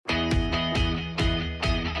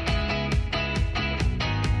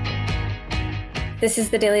This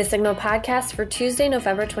is the Daily Signal podcast for Tuesday,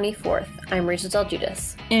 November 24th. I'm Rachel Del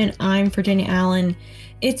Giudice. And I'm Virginia Allen.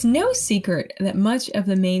 It's no secret that much of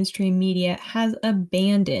the mainstream media has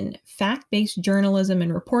abandoned fact-based journalism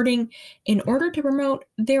and reporting in order to promote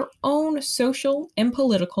their own social and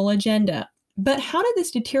political agenda. But how did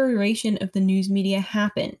this deterioration of the news media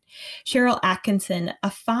happen? Sharyl Attkisson, a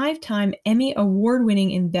 5-time Emmy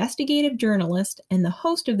award-winning investigative journalist and the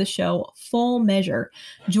host of the show Full Measure,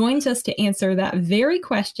 joins us to answer that very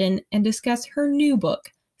question and discuss her new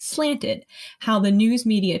book, Slanted: How the News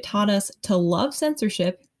Media Taught Us to Love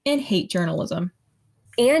Censorship and Hate Journalism.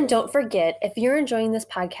 And don't forget, if you're enjoying this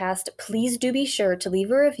podcast, please do be sure to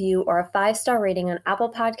leave a review or a 5-star rating on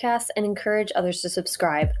Apple Podcasts and encourage others to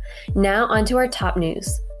subscribe. Now on to our top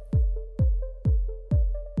news.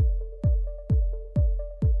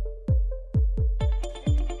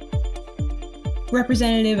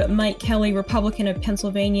 Representative Mike Kelly, Republican of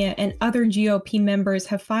Pennsylvania, and other GOP members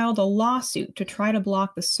have filed a lawsuit to try to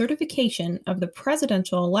block the certification of the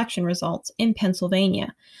presidential election results in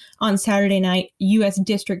Pennsylvania. On Saturday night, U.S.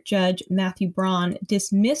 District Judge Matthew Braun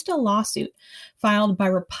dismissed a lawsuit filed by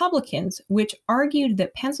Republicans which argued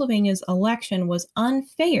that Pennsylvania's election was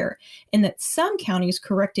unfair and that some counties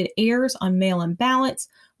corrected errors on mail-in ballots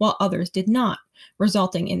while others did not,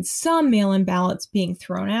 resulting in some mail-in ballots being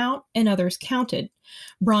thrown out and others counted.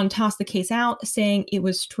 Braun tossed the case out, saying it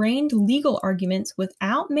was strained legal arguments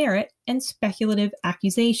without merit and speculative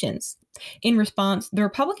accusations. In response, the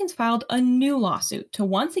Republicans filed a new lawsuit to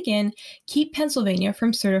once again keep Pennsylvania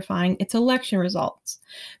from certifying its election results.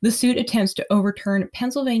 The suit attempts to overturn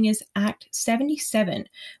Pennsylvania's Act 77,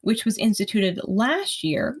 which was instituted last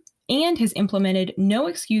year and has implemented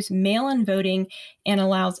no-excuse mail-in voting and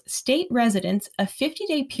allows state residents a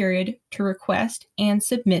 50-day period to request and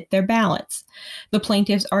submit their ballots. The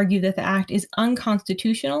plaintiffs argue that the act is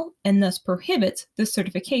unconstitutional and thus prohibits the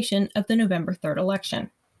certification of the November 3rd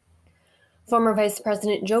election. Former Vice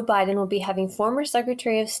President Joe Biden will be having former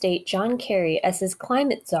Secretary of State John Kerry as his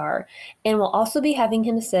climate czar and will also be having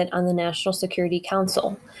him sit on the National Security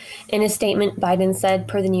Council. In a statement, Biden said,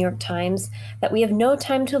 per the New York Times, that we have no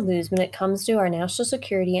time to lose when it comes to our national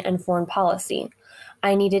security and foreign policy.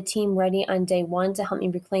 I need a team ready on day one to help me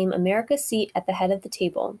reclaim America's seat at the head of the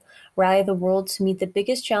table, rally the world to meet the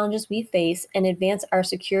biggest challenges we face, and advance our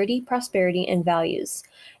security, prosperity, and values.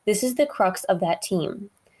 This is the crux of that team.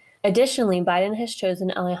 Additionally, Biden has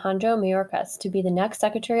chosen Alejandro Mayorkas to be the next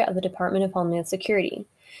Secretary of the Department of Homeland Security.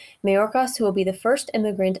 Mayorkas, who will be the first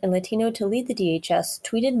immigrant and Latino to lead the DHS,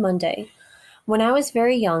 tweeted Monday, "When I was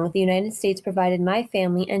very young, the United States provided my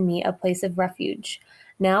family and me a place of refuge.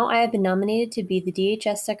 Now I have been nominated to be the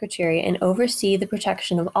DHS Secretary and oversee the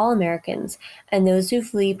protection of all Americans and those who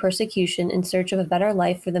flee persecution in search of a better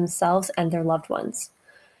life for themselves and their loved ones."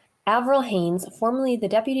 Avril Haines, formerly the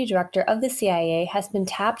Deputy Director of the CIA, has been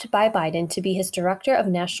tapped by Biden to be his Director of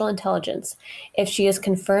National Intelligence. If she is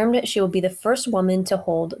confirmed, she will be the first woman to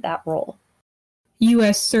hold that role.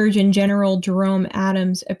 U.S. Surgeon General Jerome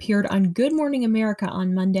Adams appeared on Good Morning America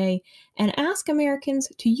on Monday and asked Americans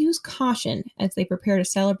to use caution as they prepare to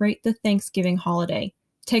celebrate the Thanksgiving holiday.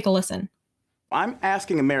 Take a listen. I'm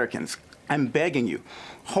asking Americans, I'm begging you,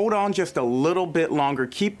 hold on just a little bit longer.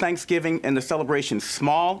 Keep Thanksgiving and the celebration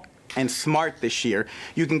small and smart this year.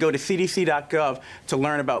 You can go to cdc.gov to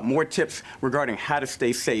learn about more tips regarding how to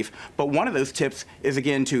stay safe. But one of those tips is,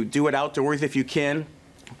 again, to do it outdoors if you can.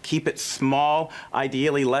 Keep it small,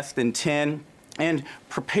 ideally less than 10. And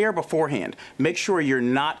prepare beforehand. Make sure you're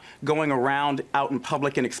not going around out in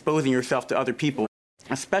public and exposing yourself to other people,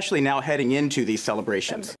 especially now heading into these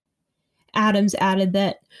celebrations. Adams added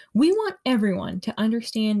that we want everyone to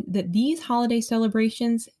understand that these holiday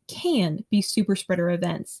celebrations can be super spreader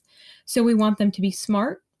events. So we want them to be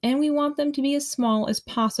smart and we want them to be as small as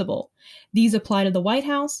possible. These apply to the White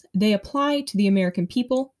House, they apply to the American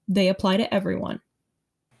people, they apply to everyone.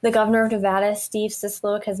 The governor of Nevada, Steve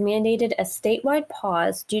Sisolak, has mandated a statewide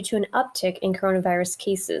pause due to an uptick in coronavirus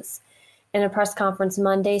cases. In a press conference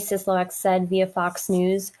Monday, Sisolak said via Fox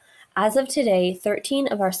News, "As of today, 13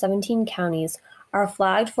 of our 17 counties are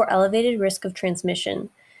flagged for elevated risk of transmission.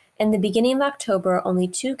 In the beginning of October, only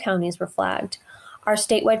 2 counties were flagged. Our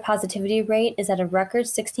statewide positivity rate is at a record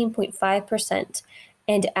 16.5%,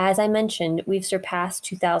 and as I mentioned, we've surpassed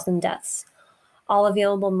 2,000 deaths. All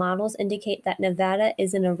available models indicate that Nevada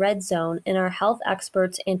is in a red zone, and our health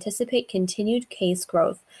experts anticipate continued case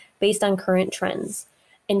growth based on current trends.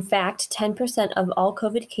 In fact, 10% of all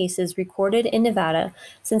COVID cases recorded in Nevada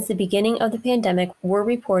since the beginning of the pandemic were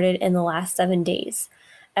reported in the last 7 days.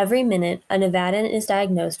 Every minute, a Nevadan is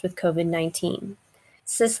diagnosed with COVID-19.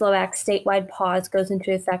 Sislowac's statewide pause goes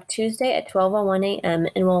into effect Tuesday at 12:01 a.m.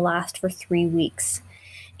 and will last for 3 weeks.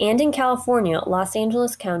 And in California, Los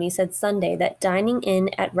Angeles County said Sunday that dining in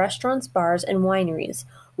at restaurants, bars, and wineries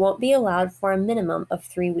won't be allowed for a minimum of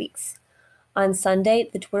 3 weeks. On Sunday,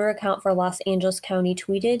 the Twitter account for Los Angeles County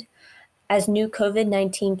tweeted, "As new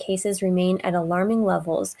COVID-19 cases remain at alarming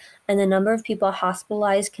levels and the number of people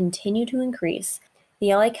hospitalized continue to increase,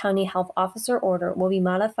 the LA County Health Officer order will be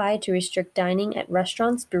modified to restrict dining at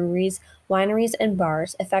restaurants, breweries, wineries, and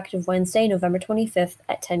bars effective Wednesday, November 25th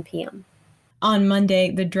at 10 p.m." On Monday,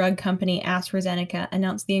 the drug company AstraZeneca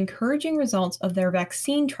announced the encouraging results of their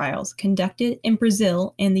vaccine trials conducted in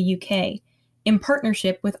Brazil and the UK. In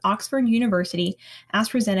partnership with Oxford University,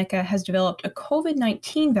 AstraZeneca has developed a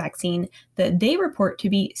COVID-19 vaccine that they report to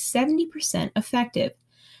be 70% effective.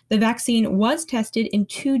 The vaccine was tested in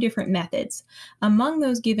 2 different methods. Among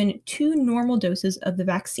those given 2 normal doses of the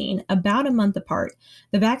vaccine about a month apart,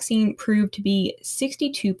 the vaccine proved to be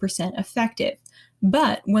 62% effective.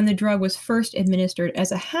 But when the drug was first administered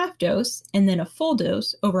as a half dose and then a full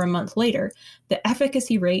dose over a month later, the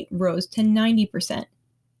efficacy rate rose to 90%.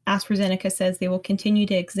 AstraZeneca says they will continue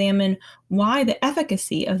to examine why the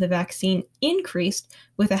efficacy of the vaccine increased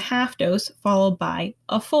with a half dose followed by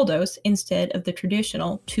a full dose instead of the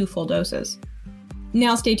traditional 2 full doses.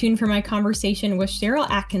 Now stay tuned for my conversation with Sharyl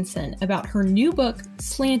Attkisson about her new book,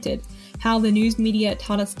 Slanted: How the News Media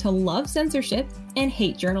Taught Us to Love Censorship and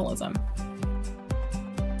Hate Journalism.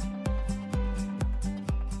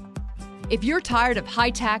 If you're tired of high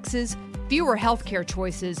taxes, fewer healthcare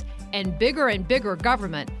choices, and bigger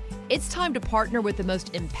government, it's time to partner with the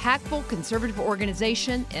most impactful conservative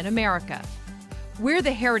organization in America. We're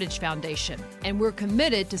the Heritage Foundation, and we're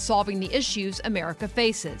committed to solving the issues America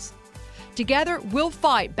faces. Together, we'll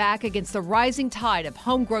fight back against the rising tide of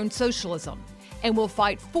homegrown socialism, and we'll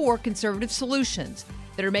fight for conservative solutions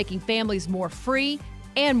that are making families more free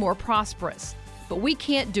and more prosperous. But we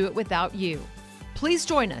can't do it without you. Please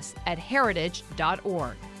join us at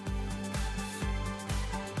heritage.org.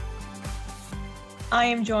 I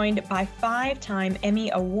am joined by 5-time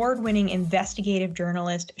Emmy Award-winning investigative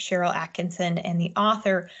journalist Sharyl Attkisson and the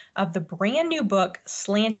author of the brand new book,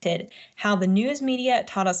 Slanted: How the News Media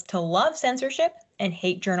Taught Us to Love Censorship and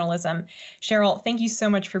Hate Journalism. Sharyl, thank you so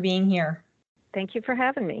much for being here. Thank you for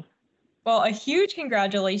having me. Well, a huge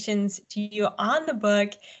congratulations to you on the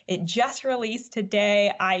book. It just released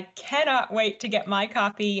today. I cannot wait to get my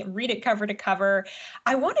copy, read it cover to cover.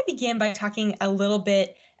 I want to begin by talking a little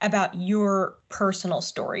bit about your personal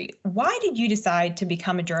story. Why did you decide to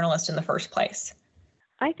become a journalist in the first place?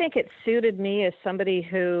 I think it suited me as somebody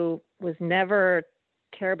who was never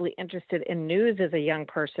terribly interested in news as a young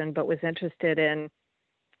person, but was interested in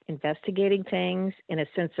investigating things in a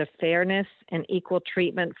sense of fairness and equal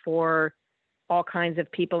treatment for all kinds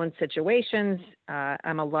of people and situations.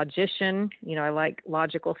 I'm a logician, I like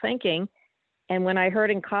logical thinking. And when I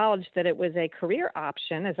heard in college that it was a career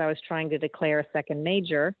option as I was trying to declare a second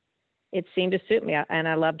major, it seemed to suit me. And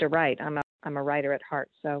I love to write. I'm a writer at heart.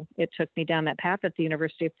 So it took me down that path at the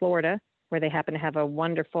University of Florida, where they happen to have a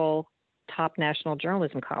wonderful top national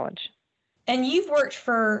journalism college. And you've worked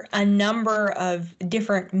for a number of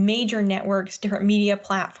different major networks, different media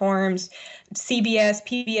platforms, CBS,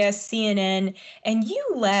 PBS, CNN, and you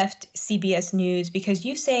left CBS News because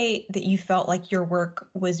you say that you felt like your work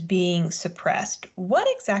was being suppressed. What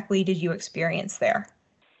exactly did you experience there?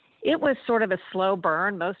 It was sort of a slow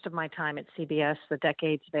burn. Most of my time at CBS, the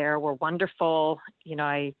decades there were wonderful.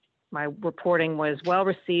 My reporting was well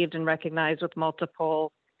received and recognized with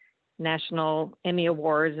multiple National Emmy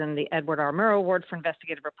Awards and the Edward R. Murrow Award for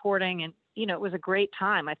investigative reporting. And, it was a great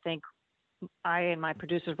time. I think I and my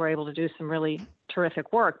producers were able to do some really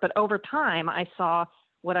terrific work. But over time, I saw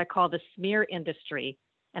what I call the smear industry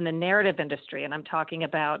and the narrative industry. And I'm talking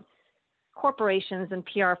about corporations and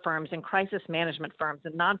PR firms and crisis management firms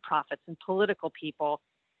and nonprofits and political people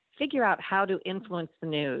figure out how to influence the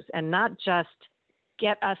news and not just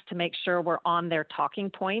get us to make sure we're on their talking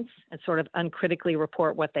points and sort of uncritically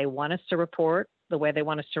report what they want us to report, the way they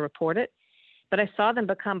want us to report it. But I saw them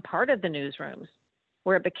become part of the newsrooms,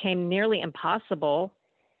 where it became nearly impossible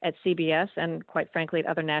at CBS and, quite frankly, at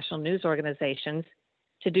other national news organizations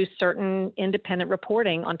to do certain independent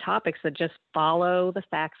reporting on topics that just follow the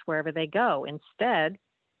facts wherever they go. Instead,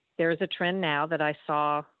 there's a trend now that I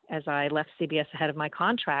saw as I left CBS ahead of my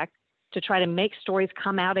contract to try to make stories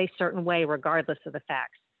come out a certain way, regardless of the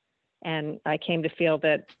facts. And I came to feel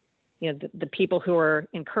that, the people who are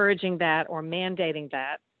encouraging that or mandating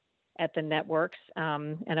that at the networks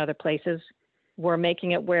and other places were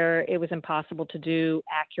making it where it was impossible to do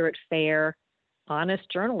accurate, fair, honest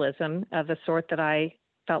journalism of the sort that I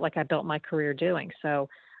felt like I built my career doing. So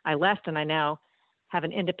I left, and I now have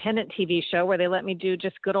an independent TV show where they let me do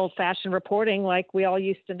just good old-fashioned reporting like we all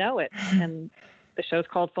used to know it. And the show's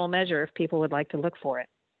called Full Measure if people would like to look for it.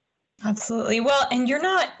 Absolutely. Well, and you're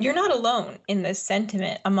not alone in this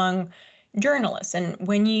sentiment among journalists. And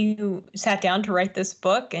when you sat down to write this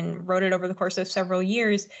book and wrote it over the course of several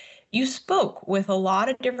years, you spoke with a lot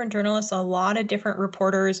of different journalists, a lot of different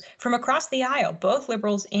reporters from across the aisle, both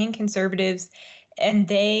liberals and conservatives, and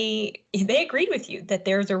they agreed with you that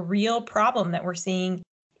there's a real problem that we're seeing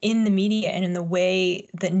in the media and in the way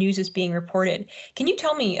that news is being reported. Can you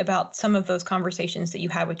tell me about some of those conversations that you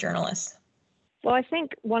had with journalists? Well, I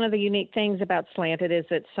think one of the unique things about Slanted is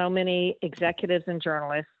that so many executives and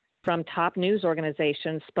journalists from top news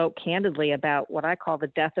organizations spoke candidly about what I call the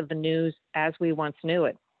death of the news as we once knew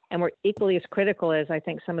it. And we're equally as critical as I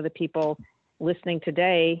think some of the people listening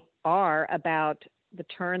today are about the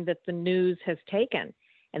turn that the news has taken.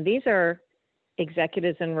 And these are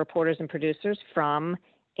executives and reporters and producers from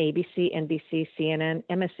ABC, NBC, CNN,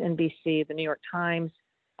 MSNBC, the New York Times,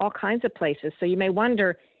 all kinds of places. So you may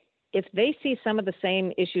wonder, if they see some of the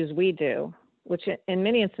same issues we do, which in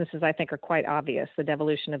many instances I think are quite obvious, the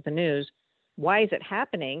devolution of the news, why is it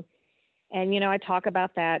happening? And, I talk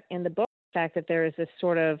about that in the book, the fact that there is this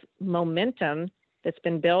sort of momentum that's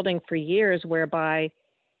been building for years whereby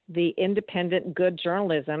the independent good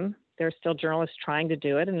journalism, there are still journalists trying to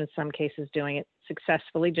do it, and in some cases doing it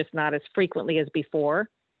successfully, just not as frequently as before.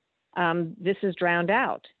 This is drowned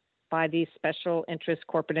out by these special interests,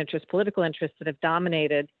 corporate interests, political interests that have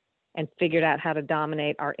dominated and figured out how to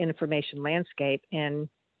dominate our information landscape in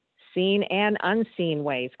seen and unseen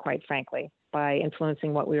ways, quite frankly, by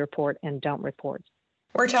influencing what we report and don't report.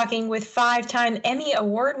 We're talking with 5-time Emmy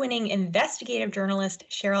award-winning investigative journalist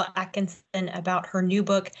Sharyl Attkisson about her new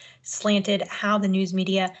book, Slanted: How the News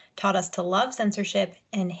Media Taught Us to Love Censorship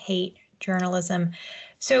and Hate Journalism.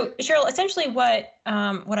 So, Sharyl, essentially what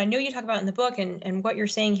I know you talk about in the book and what you're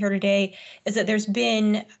saying here today is that there's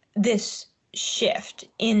been this shift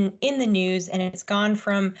in the news, and it's gone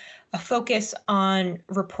from a focus on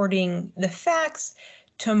reporting the facts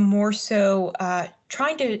to more so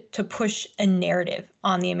trying to push a narrative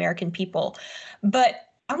on the American people. But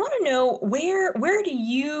I want to know, where do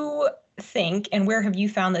you think and where have you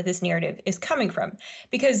found that this narrative is coming from?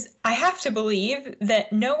 Because I have to believe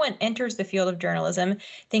that no one enters the field of journalism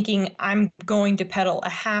thinking I'm going to peddle a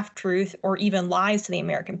half-truth or even lies to the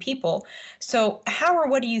American people. So how or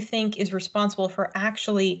what do you think is responsible for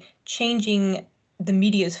actually changing the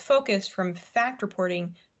media's focus from fact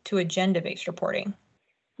reporting to agenda-based reporting?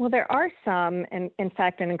 Well, there are some, and in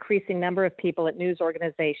fact, an increasing number of people at news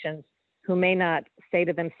organizations who may not say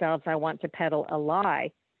to themselves, I want to peddle a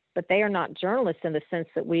lie, but they are not journalists in the sense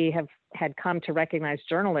that we have had come to recognize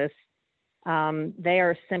journalists. They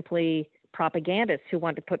are simply propagandists who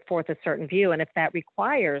want to put forth a certain view. And if that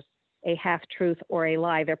requires a half-truth or a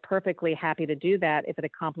lie, they're perfectly happy to do that if it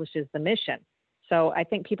accomplishes the mission. So I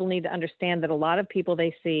think people need to understand that a lot of people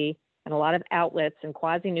they see and a lot of outlets and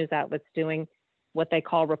quasi-news outlets doing what they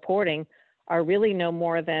call reporting are really no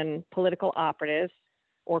more than political operatives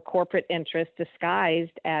or corporate interests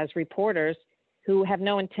disguised as reporters who have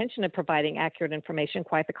no intention of providing accurate information.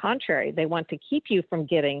 Quite the contrary. They want to keep you from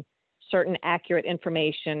getting certain accurate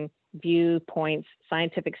information, viewpoints,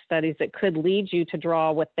 scientific studies that could lead you to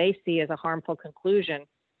draw what they see as a harmful conclusion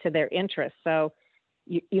to their interests. So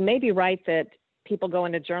you may be right that people go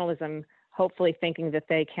into journalism hopefully thinking that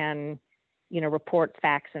they can, report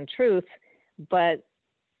facts and truth, but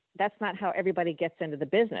that's not how everybody gets into the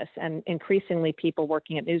business. And increasingly, people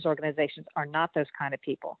working at news organizations are not those kind of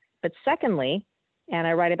people. But secondly, and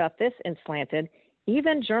I write about this in Slanted,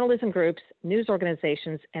 even journalism groups, news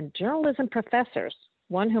organizations, and journalism professors,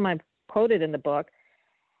 one whom I've quoted in the book,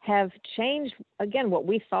 have changed, again, what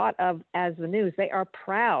we thought of as the news. They are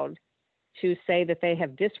proud to say that they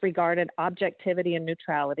have disregarded objectivity and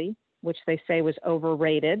neutrality, which they say was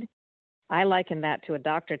overrated. I liken that to a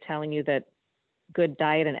doctor telling you that good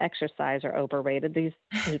diet and exercise are overrated. These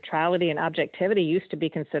neutrality and objectivity used to be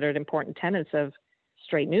considered important tenets of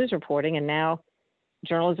straight news reporting, and now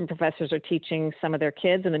journalism professors are teaching some of their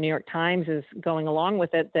kids, and the New York Times is going along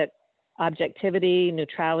with it, that objectivity,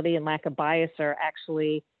 neutrality, and lack of bias are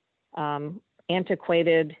actually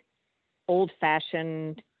antiquated,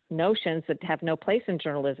 old-fashioned notions that have no place in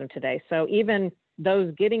journalism today. So even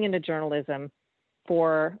those getting into journalism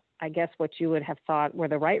for, I guess, what you would have thought were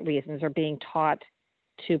the right reasons are being taught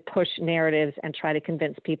to push narratives and try to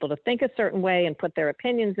convince people to think a certain way and put their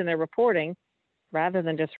opinions in their reporting rather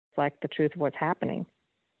than just reflect the truth of what's happening.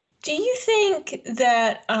 Do you think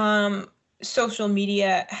that social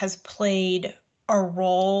media has played a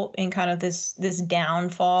role in kind of this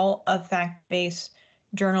downfall of fact-based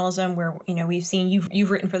journalism, where we've seen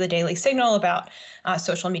you've written for the Daily Signal about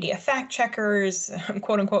social media fact checkers,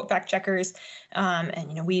 quote unquote fact checkers,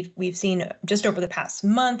 and we've seen just over the past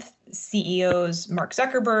month CEOs Mark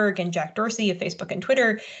Zuckerberg and Jack Dorsey of Facebook and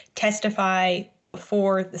Twitter testify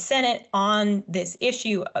for the Senate on this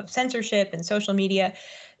issue of censorship and social media.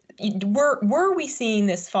 Were we seeing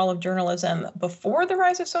this fall of journalism before the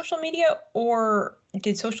rise of social media, or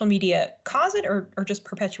did social media cause it, or just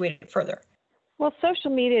perpetuate it further? Well, social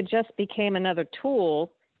media just became another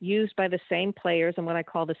tool used by the same players in what I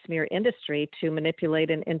call the smear industry to manipulate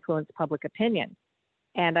and influence public opinion.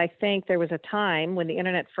 And I think there was a time when the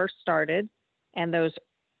internet first started, and the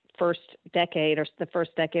first decade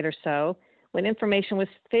or so, when information was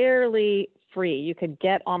fairly free. You could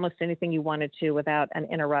get almost anything you wanted to without an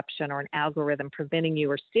interruption or an algorithm preventing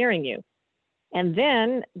you or steering you. And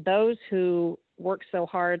then those who worked so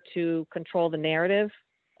hard to control the narrative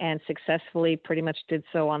and successfully pretty much did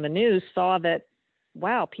so on the news saw that,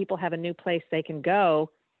 wow, people have a new place they can go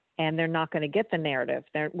and they're not going to get the narrative.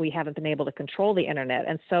 We haven't been able to control the internet.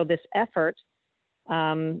 And so this effort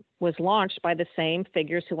was launched by the same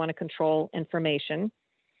figures who want to control information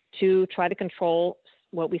to try to control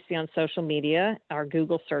what we see on social media, our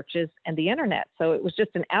Google searches, and the internet. So it was just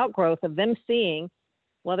an outgrowth of them seeing,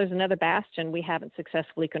 well, there's another bastion we haven't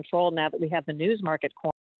successfully controlled now that we have the news market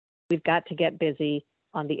cornered. We've got to get busy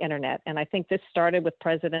on the internet. And I think this started with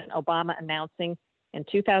President Obama announcing in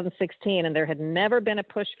 2016, and there had never been a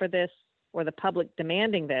push for this or the public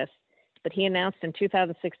demanding this, but he announced in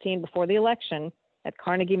 2016 before the election at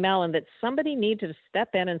Carnegie Mellon that somebody needed to step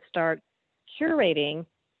in and start curating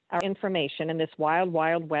our information in this wild,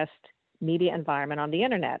 wild west media environment on the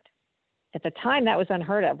internet. At the time, that was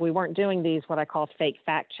unheard of. We weren't doing these, what I call fake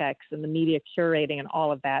fact checks and the media curating and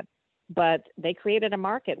all of that. But they created a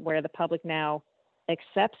market where the public now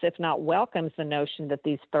accepts, if not welcomes, the notion that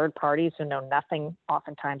these third parties who know nothing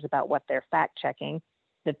oftentimes about what they're fact checking,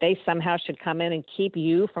 that they somehow should come in and keep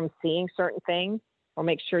you from seeing certain things or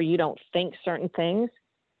make sure you don't think certain things.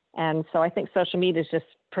 And so I think social media is just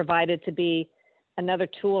provided to be another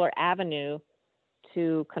tool or avenue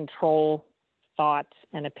to control thought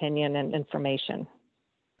and opinion and information.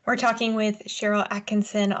 We're talking with Sharyl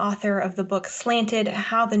Attkisson, author of the book Slanted: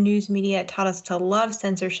 How the News Media Taught Us to Love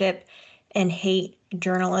Censorship and Hate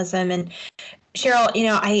Journalism. And Sharyl,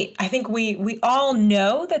 I think we all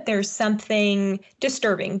know that there's something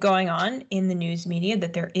disturbing going on in the news media,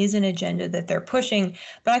 that there is an agenda that they're pushing.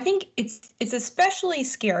 But I think it's especially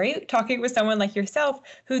scary talking with someone like yourself,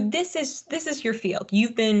 who this is your field.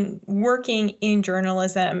 You've been working in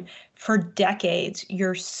journalism for decades.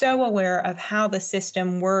 You're so aware of how the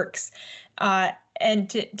system works. And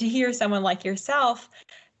to hear someone like yourself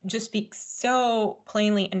just speak so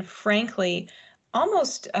plainly and frankly,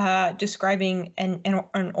 almost describing an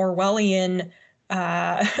Orwellian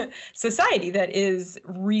society that is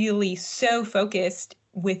really so focused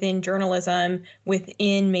within journalism,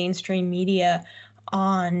 within mainstream media,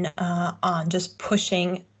 on just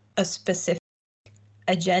pushing a specific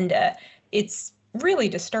agenda. It's really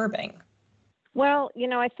disturbing. Well,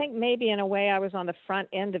 I think maybe in a way I was on the front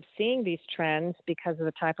end of seeing these trends because of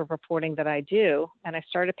the type of reporting that I do. And I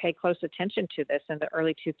started to pay close attention to this in the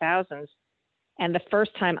early 2000s. And the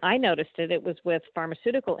first time I noticed it, it was with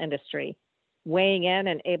pharmaceutical industry weighing in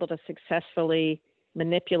and able to successfully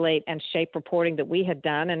manipulate and shape reporting that we had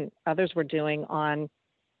done and others were doing on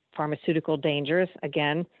pharmaceutical dangers.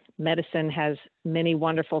 Again, medicine has many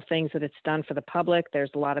wonderful things that it's done for the public.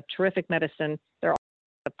 There's a lot of terrific medicine. There are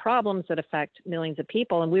the problems that affect millions of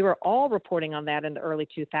people. And we were all reporting on that in the early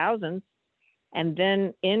 2000s. And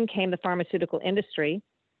then in came the pharmaceutical industry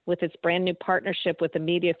with its brand new partnership with the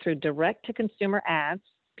media through direct-to-consumer ads.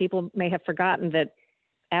 People may have forgotten that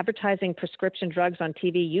advertising prescription drugs on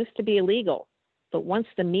TV used to be illegal. But once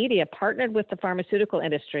the media partnered with the pharmaceutical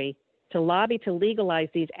industry to lobby to legalize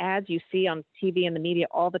these ads you see on TV and the media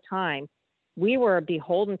all the time, we were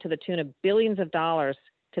beholden to the tune of billions of dollars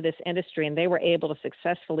to this industry, and they were able to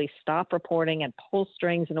successfully stop reporting and pull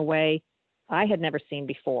strings in a way I had never seen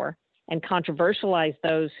before, and controversialize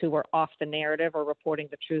those who were off the narrative or reporting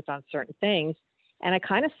the truth on certain things. And I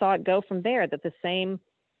kind of saw it go from there, that the same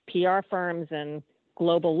PR firms and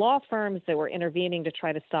global law firms that were intervening to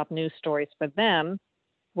try to stop news stories for them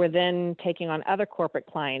were then taking on other corporate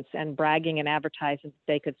clients and bragging and advertising that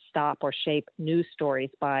they could stop or shape news stories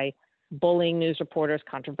by bullying news reporters,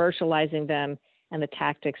 controversializing them, and the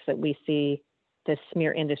tactics that we see the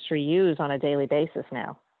smear industry use on a daily basis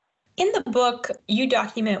now. In the book, you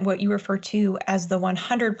document what you refer to as the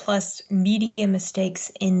 100 plus media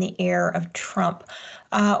mistakes in the era of Trump.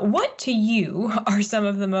 What to you are some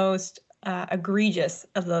of the most egregious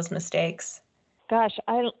of those mistakes? Gosh,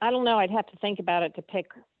 I don't know. I'd have to think about it to pick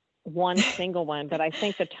one single one, but I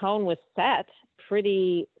think the tone was set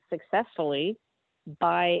pretty successfully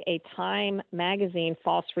by a Time magazine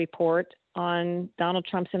false report on Donald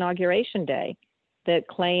Trump's inauguration day that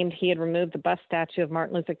claimed he had removed the bust statue of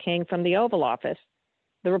Martin Luther King from the Oval Office.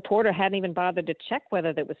 The reporter hadn't even bothered to check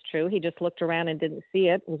whether that was true. He just looked around and didn't see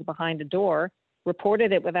it. It was behind a door,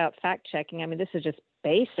 reported it without fact checking. I mean, this is just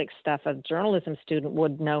basic stuff a journalism student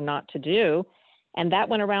would know not to do. And that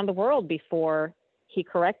went around the world before he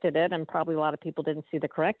corrected it, and probably a lot of people didn't see the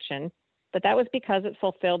correction. But that was because it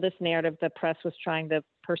fulfilled this narrative the press was trying to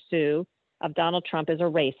pursue of Donald Trump as a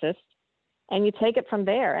racist. And you take it from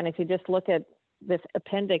there. And if you just look at this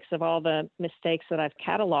appendix of all the mistakes that I've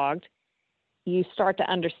cataloged, you start to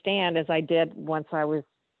understand, as I did once I was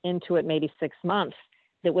into it, maybe 6 months,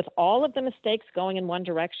 that with all of the mistakes going in one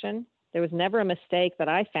direction, there was never a mistake that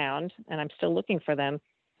I found, and I'm still looking for them,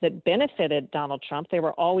 that benefited Donald Trump. There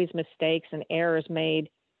were always mistakes and errors made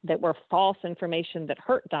that were false information that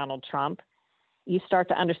hurt Donald Trump. You start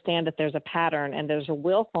to understand that there's a pattern and there's a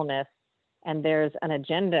willfulness and there's an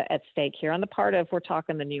agenda at stake here on the part of, we're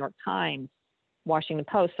talking the New York Times, Washington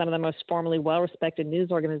Post, some of the most formally well-respected news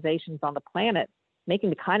organizations on the planet, making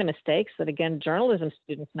the kind of mistakes that, again, journalism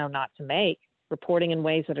students know not to make, reporting in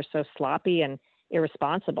ways that are so sloppy and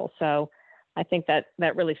irresponsible. So I think that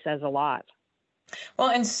really says a lot. Well,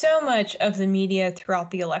 and so much of the media throughout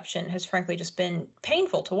the election has frankly just been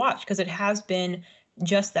painful to watch because it has been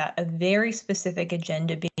just that, a very specific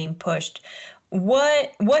agenda being pushed.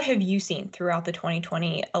 What have you seen throughout the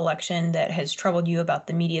 2020 election that has troubled you about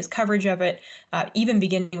the media's coverage of it, even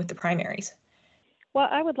beginning with the primaries? Well,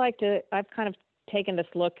 I've kind of taken this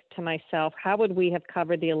look to myself. How would we have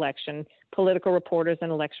covered the election, political reporters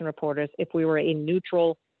and election reporters, if we were a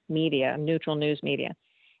neutral media, neutral news media?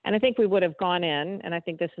 And I think we would have gone in, and I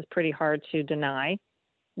think this is pretty hard to deny,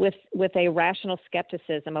 with a rational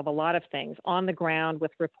skepticism of a lot of things on the ground, with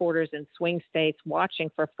reporters in swing states watching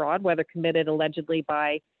for fraud, whether committed allegedly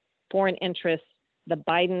by foreign interests, the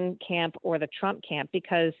Biden camp or the Trump camp,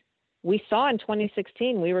 because we saw in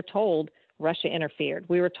 2016, we were told Russia interfered.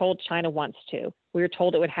 We were told China wants to. We were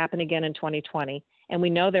told it would happen again in 2020. And we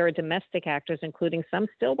know there are domestic actors, including some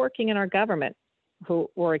still working in our government, who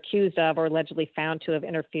were accused of or allegedly found to have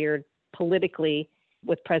interfered politically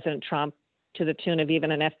with President Trump, to the tune of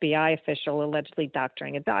even an FBI official allegedly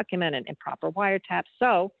doctoring a document and improper wiretaps.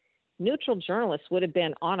 So neutral journalists would have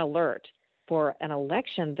been on alert for an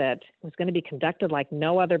election that was going to be conducted like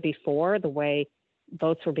no other before, the way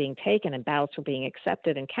votes were being taken and ballots were being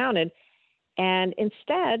accepted and counted. And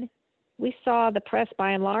instead, we saw the press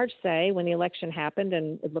by and large say, when the election happened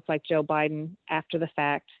and it looked like Joe Biden, after the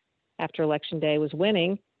fact, after Election Day, was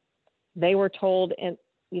winning, they were told, and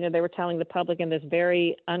they were telling the public in this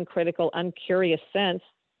very uncritical, uncurious sense,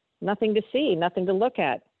 nothing to see, nothing to look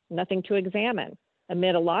at, nothing to examine,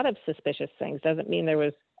 amid a lot of suspicious things. Doesn't mean there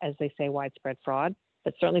was, as they say, widespread fraud,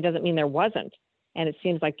 but certainly doesn't mean there wasn't. And it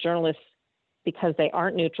seems like journalists, because they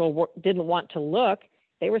aren't neutral, didn't want to look.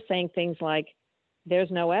 They were saying things like, there's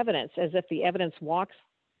no evidence, as if the evidence walks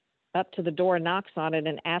up to the door, knocks on it,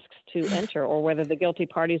 and asks to enter, or whether the guilty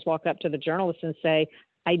parties walk up to the journalists and say,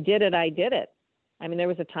 I did it, I did it. I mean, there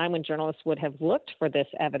was a time when journalists would have looked for this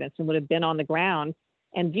evidence and would have been on the ground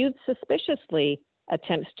and viewed suspiciously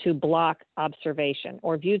attempts to block observation,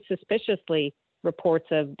 or viewed suspiciously reports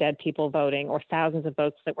of dead people voting or thousands of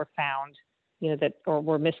votes that were found, that or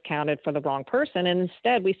were miscounted for the wrong person. And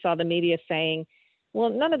instead, we saw the media saying, well,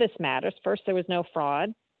 none of this matters. First, there was no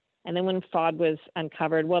fraud. And then when fraud was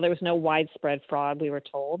uncovered, well, there was no widespread fraud, we were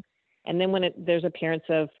told. And then when there's appearance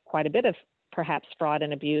of quite a bit of perhaps fraud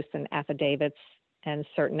and abuse and affidavits and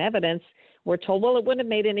certain evidence, we're told, well, it wouldn't have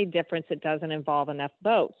made any difference. It doesn't involve enough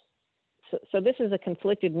votes. So this is a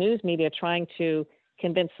conflicted news media trying to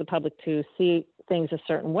convince the public to see things a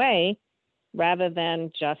certain way rather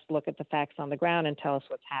than just look at the facts on the ground and tell us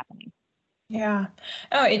what's happening. Yeah.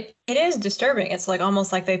 Oh, it is disturbing. It's like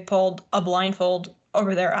almost like they've pulled a blindfold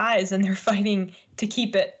over their eyes and they're fighting to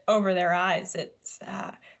keep it over their eyes. It's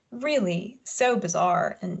really so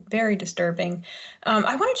bizarre and very disturbing.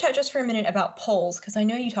 I want to chat just for a minute about polls, because I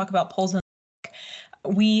know you talk about polls.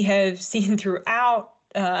 We have seen throughout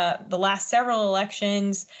the last several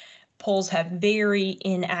elections polls have very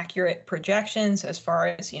inaccurate projections as far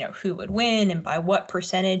as, who would win and by what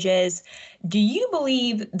percentages. Do you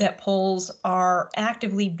believe that polls are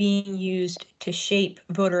actively being used to shape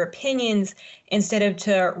voter opinions instead of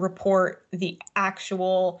to report the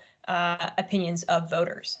actual opinions of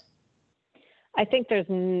voters? I think there's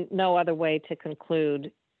no other way to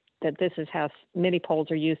conclude that this is how many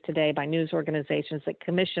polls are used today by news organizations that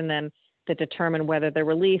commission them, that determine whether they're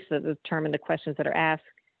released, that determine the questions that are asked,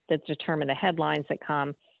 that determine the headlines that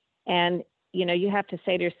come. And, you have to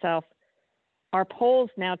say to yourself, are polls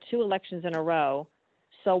now 2 elections in a row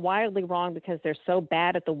so wildly wrong because they're so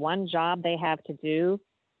bad at the one job they have to do,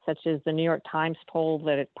 such as the New York Times poll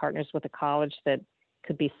that it partners with a college that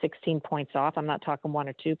could be 16 points off? I'm not talking 1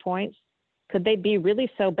 or 2 points. Could they be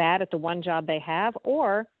really so bad at the one job they have?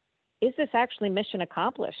 Or is this actually mission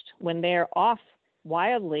accomplished when they're off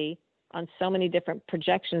wildly on so many different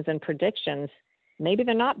projections and predictions? Maybe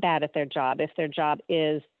they're not bad at their job if their job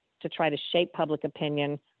is to try to shape public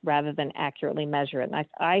opinion rather than accurately measure it. And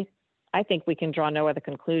I think we can draw no other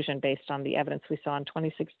conclusion based on the evidence we saw in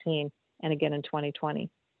 2016 and again in 2020.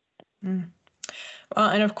 Well,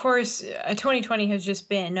 and of course, 2020 has just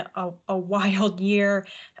been a wild year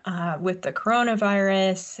with the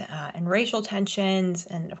coronavirus and racial tensions,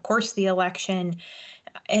 and of course the election.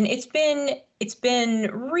 And it's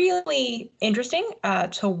been really interesting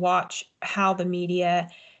to watch how the media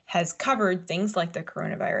has covered things like the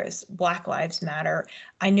coronavirus, Black Lives Matter.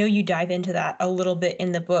 I know you dive into that a little bit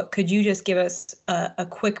in the book. Could you just give us a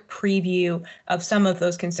quick preview of some of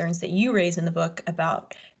those concerns that you raise in the book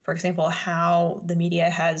about, for example, how the media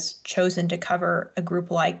has chosen to cover a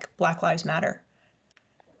group like Black Lives Matter?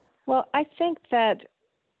 Well, I think that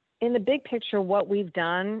in the big picture, what we've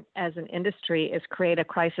done as an industry is create a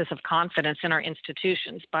crisis of confidence in our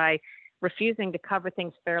institutions by refusing to cover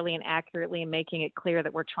things fairly and accurately and making it clear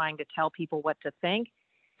that we're trying to tell people what to think.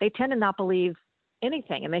 They tend to not believe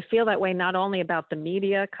anything, and they feel that way not only about the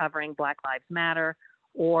media covering Black Lives Matter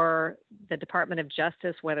or the Department of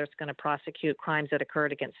Justice, whether it's going to prosecute crimes that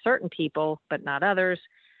occurred against certain people but not others,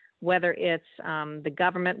 whether it's the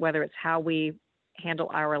government, whether it's how we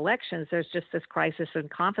handle our elections. There's just this crisis of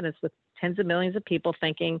confidence with tens of millions of people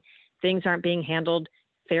thinking things aren't being handled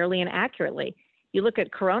fairly and accurately. You look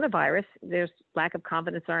at coronavirus, there's lack of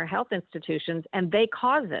confidence in our health institutions, and they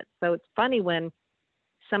cause it. So it's funny when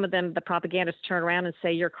some of them, the propagandists, turn around and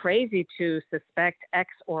say, you're crazy to suspect X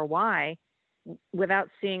or Y, without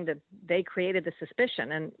seeing that they created the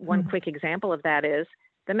suspicion. And one quick example of that is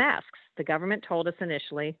the masks. The government told us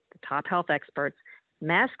initially, the top health experts,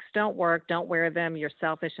 masks don't work, don't wear them, you're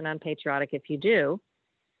selfish and unpatriotic if you do.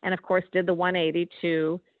 And of course, did the 180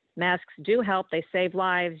 to masks do help, they save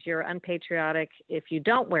lives, you're unpatriotic if you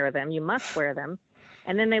don't wear them, you must wear them.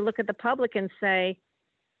 And then they look at the public and say,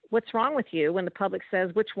 what's wrong with you? When the public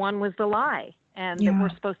says, which one was the lie? And that we're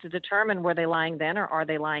supposed to determine, were they lying then or are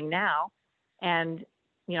they lying now? And,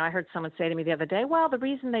 I heard someone say to me the other day, well, the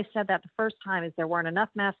reason they said that the first time is there weren't enough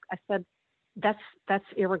masks. I said, that's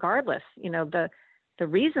irregardless. The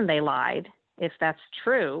reason they lied, if that's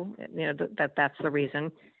true, that's the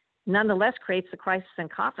reason, nonetheless creates a crisis in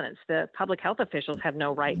confidence. The public health officials have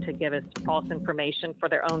no right to give us false information for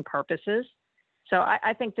their own purposes. So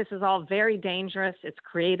I think this is all very dangerous. It's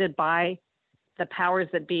created by the powers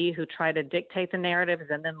that be who try to dictate the narratives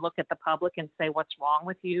and then look at the public and say, what's wrong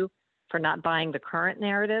with you for not buying the current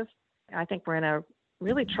narrative? I think we're in a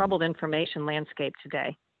really troubled information landscape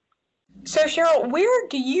today. So Sharyl, where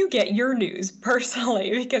do you get your news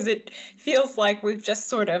personally? Because it feels like we've just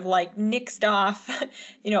sort of like nixed off,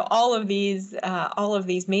 all of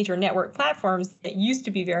these major network platforms that used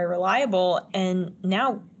to be very reliable, and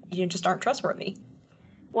now just aren't trustworthy.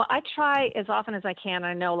 Well, I try as often as I can.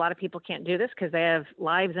 I know a lot of people can't do this because they have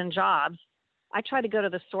lives and jobs. I try to go to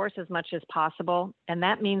the source as much as possible, and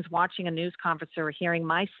that means watching a news conference or hearing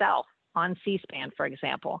myself on C-SPAN, for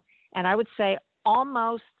example. And I would say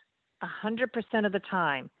almost 100% of the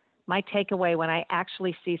time, my takeaway when I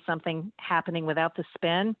actually see something happening without the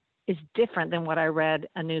spin is different than what I read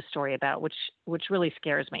a news story about, which really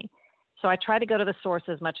scares me. So I try to go to the source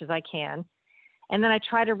as much as I can. And then I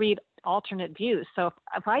try to read alternate views. So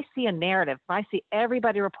if I see a narrative, if I see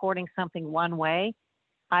everybody reporting something one way,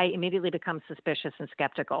 I immediately become suspicious and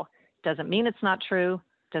skeptical. Doesn't mean it's not true.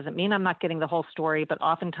 Doesn't mean I'm not getting the whole story. But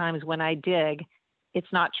oftentimes when I dig,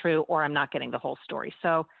 it's not true or I'm not getting the whole story.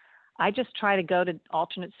 So I just try to go to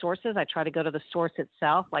alternate sources. I try to go to the source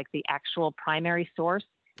itself, like the actual primary source.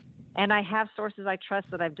 And I have sources I trust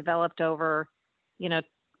that I've developed over,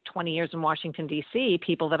 20 years in Washington, D.C.,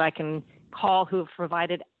 people that I can call who have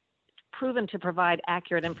provided proven to provide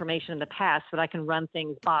accurate information in the past that I can run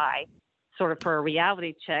things by, sort of for a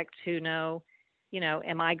reality check to know,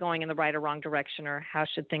 am I going in the right or wrong direction, or how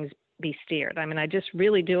should things be steered? I mean, I just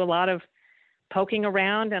really do a lot of poking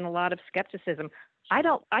around and a lot of skepticism. I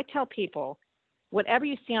tell people, whatever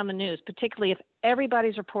you see on the news, particularly if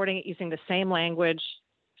everybody's reporting it using the same language,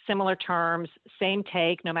 similar terms, same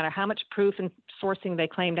take, no matter how much proof and sourcing they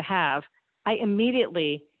claim to have, I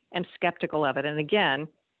immediately am skeptical of it. And again,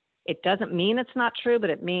 it doesn't mean it's not true, but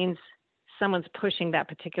it means someone's pushing that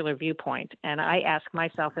particular viewpoint. And I ask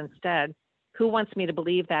myself instead, who wants me to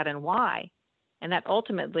believe that and why? And that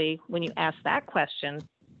ultimately, when you ask that question,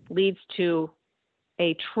 leads to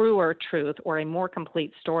a truer truth or a more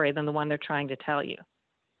complete story than the one they're trying to tell you.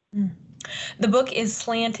 The book is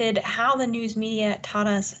slanted: How the News Media Taught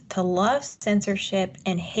Us to Love Censorship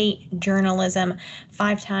and Hate Journalism.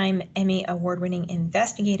 5-time Emmy Award-winning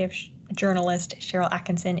investigative journalist Sharyl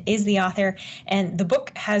Attkisson is the author, and the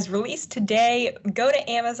book has released today. Go to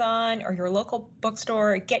Amazon or your local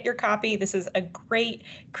bookstore, get your copy. This is a great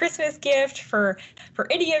Christmas gift for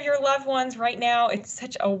any of your loved ones right now. It's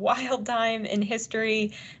such a wild time in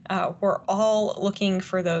history. We're all looking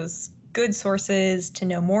for those good sources to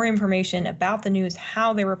know more information about the news,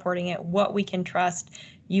 how they're reporting it, what we can trust.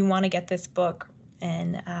 You want to get this book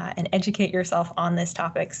and educate yourself on this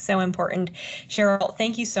topic. So important. Sharyl,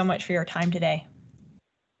 thank you so much for your time today.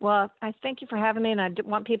 Well, I thank you for having me, and I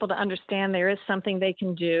want people to understand there is something they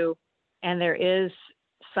can do, and there is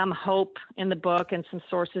some hope in the book and some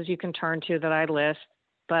sources you can turn to that I list.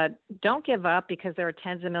 But don't give up, because there are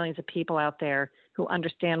tens of millions of people out there who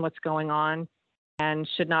understand what's going on and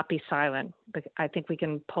should not be silent. But I think we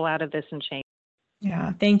can pull out of this and change.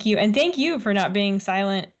 Yeah, thank you. And thank you for not being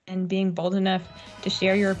silent and being bold enough to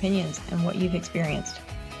share your opinions and what you've experienced.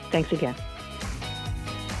 Thanks again.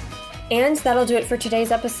 And that'll do it for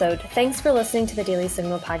today's episode. Thanks for listening to the Daily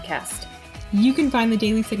Signal podcast. You can find the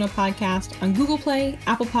Daily Signal podcast on Google Play,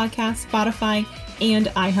 Apple Podcasts, Spotify, and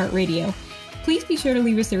iHeartRadio. Please be sure to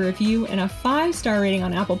leave us a review and a 5-star rating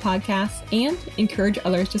on Apple Podcasts, and encourage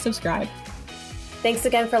others to subscribe. Thanks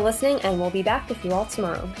again for listening, and we'll be back with you all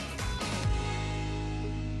tomorrow.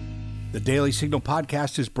 The Daily Signal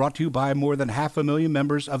podcast is brought to you by more than 500,000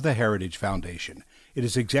 members of the Heritage Foundation. It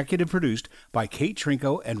is executive produced by Kate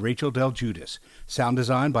Trinko and Rachel Del Giudice. Sound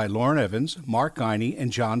design by Lauren Evans, Mark Guiney,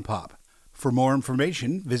 and John Popp. For more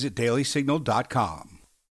information, visit dailysignal.com.